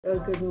So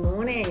good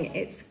morning,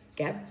 it's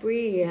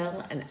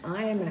Gabrielle and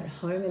I am at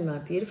home in my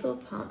beautiful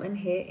apartment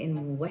here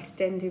in West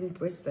End in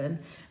Brisbane,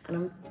 and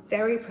I'm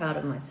very proud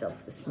of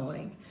myself this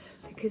morning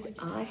because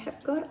I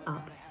have got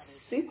up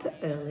super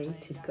early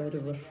to go to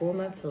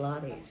Reformer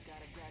Pilates.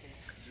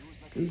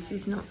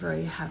 Goosey's not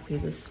very happy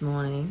this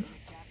morning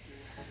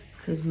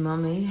because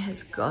Mummy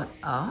has got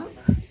up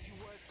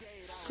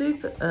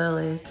super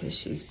early because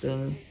she's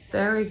been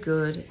very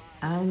good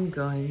and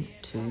going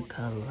to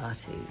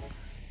Pilates.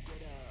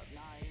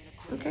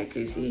 Okay,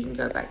 Goosey, you can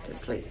go back to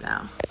sleep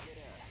now.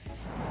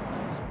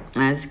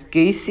 As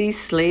Goosey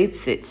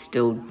sleeps, it's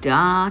still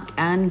dark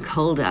and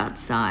cold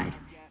outside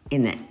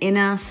in the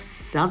inner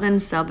southern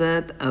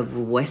suburb of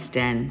West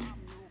End.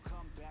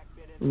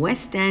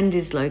 West End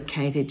is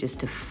located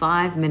just a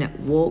 5-minute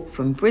walk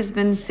from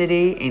Brisbane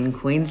City in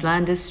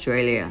Queensland,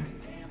 Australia.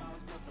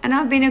 And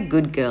I've been a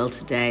good girl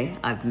today.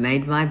 I've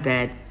made my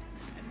bed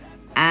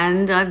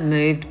and I've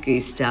moved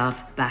Gustav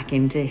back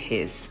into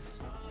his.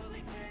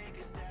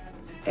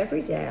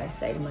 Every day I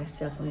say to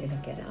myself, I'm going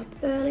to get up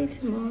early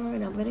tomorrow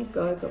and I'm going to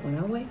go, but when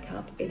I wake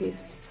up, it is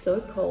so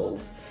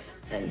cold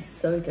and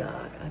so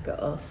dark. I go,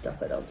 oh,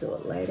 stop it, I'll do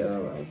it later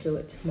or I'll do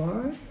it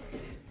tomorrow.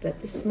 But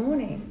this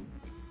morning,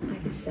 I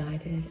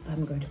decided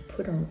I'm going to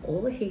put on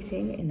all the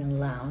heating in the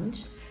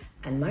lounge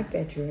and my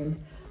bedroom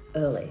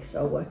early. So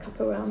I woke up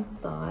around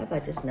 5, I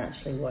just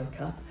naturally woke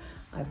up.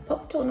 I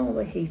popped on all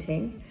the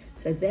heating.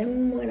 So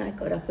then when I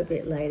got up a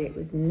bit late, it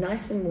was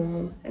nice and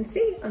warm. And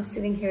see, I'm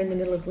sitting here in the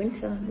middle of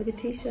winter with a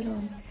t-shirt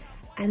on.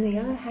 And the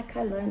other hack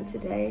I learned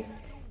today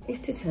is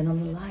to turn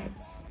on the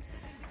lights.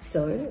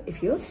 So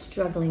if you're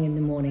struggling in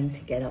the morning to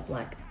get up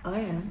like I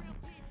am,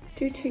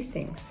 do 2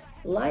 things,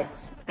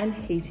 lights and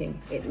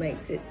heating. It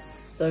makes it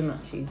so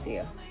much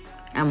easier.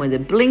 And with a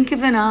blink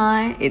of an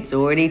eye, it's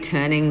already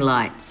turning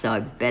light, so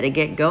I better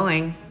get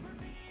going.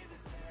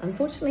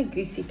 Unfortunately,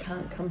 Goosey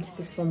can't come to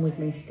this one with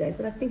me today,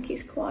 but I think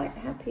he's quite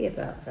happy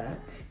about that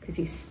because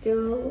he's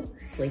still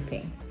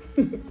sleeping.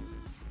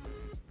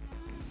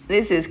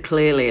 This is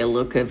clearly a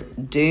look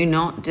of do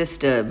not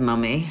disturb,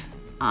 Mummy.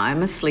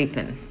 I'm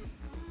a-sleepin'.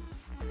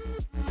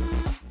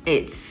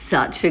 It's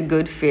such a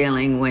good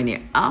feeling when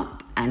you're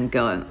up and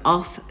going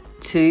off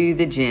to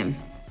the gym.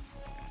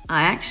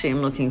 I actually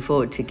am looking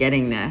forward to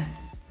getting there.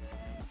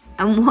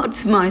 And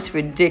what's most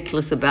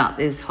ridiculous about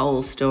this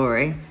whole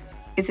story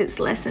is it's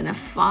less than a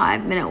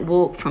 5-minute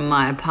walk from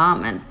my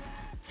apartment,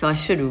 so I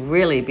should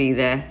really be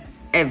there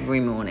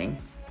every morning.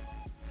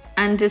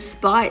 And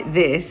despite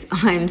this,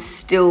 I'm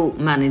still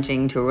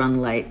managing to run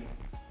late.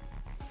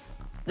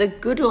 The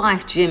Good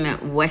Life Gym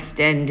at West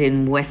End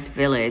in West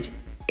Village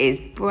is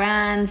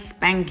brand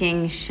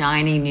spanking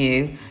shiny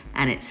new,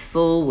 and it's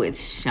full with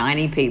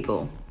shiny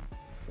people.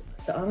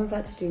 So I'm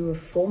about to do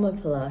Reformer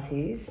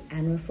Pilates,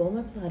 and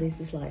Reformer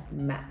Pilates is like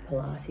mat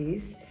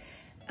Pilates,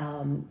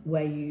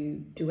 where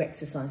you do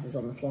exercises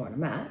on the floor on a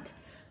mat,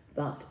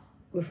 but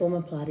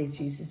Reformer Pilates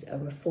uses a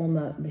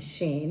reformer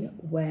machine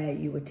where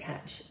you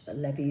attach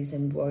levies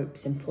and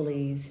ropes and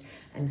pulleys,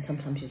 and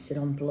sometimes you sit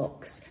on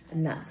blocks,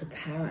 and that's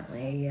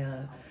apparently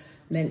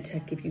meant to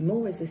give you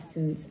more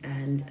resistance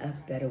and a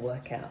better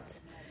workout.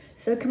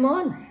 So come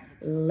on,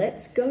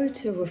 let's go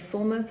to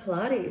Reformer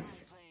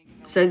Pilates.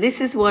 So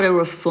this is what a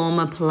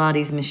Reformer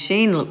Pilates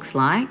machine looks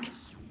like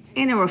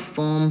in a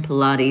Reform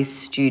Pilates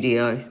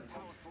studio.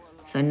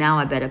 So now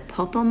I better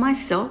pop on my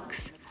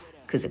socks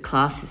because the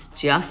class is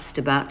just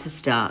about to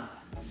start.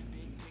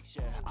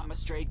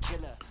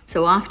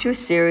 So after a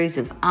series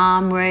of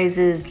arm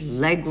raises,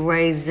 leg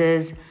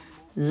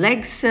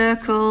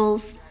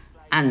circles,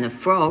 and the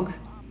frog,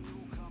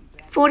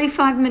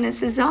 45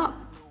 minutes is up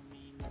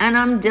and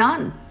I'm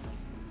done.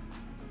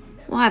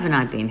 Why haven't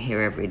I been here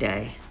every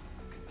day?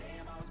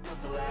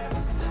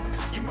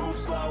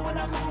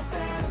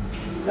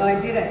 So I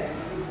did it.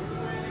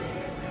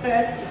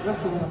 First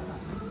Reformer.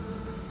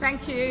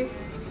 Thank you.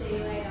 See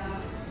you later.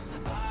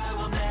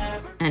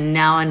 And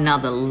now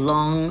another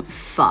long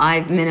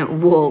 5-minute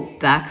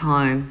walk back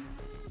home.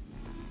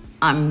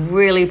 I'm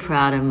really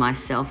proud of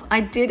myself.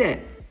 I did it.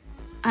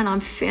 And I'm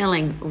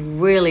feeling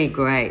really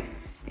great.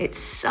 It's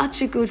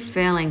such a good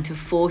feeling to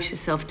force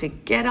yourself to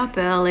get up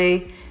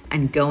early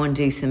and go and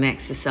do some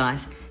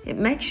exercise. It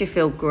makes you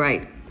feel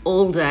great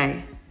all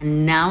day.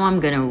 And now I'm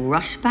going to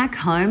rush back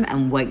home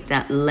and wake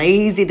that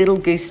lazy little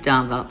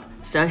Gustav up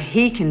so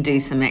he can do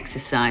some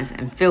exercise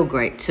and feel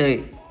great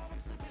too.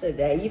 So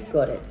there you've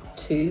got it,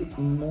 2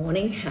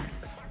 morning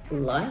hacks,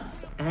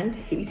 lights and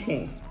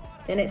heating.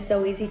 Then it's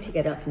so easy to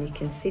get up and you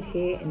can sit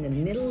here in the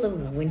middle of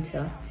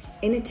winter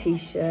in a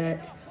t-shirt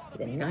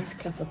with a nice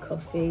cup of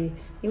coffee.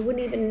 You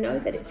wouldn't even know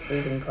that it's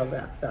freezing cold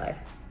outside.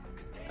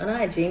 Aren't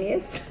I a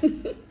genius?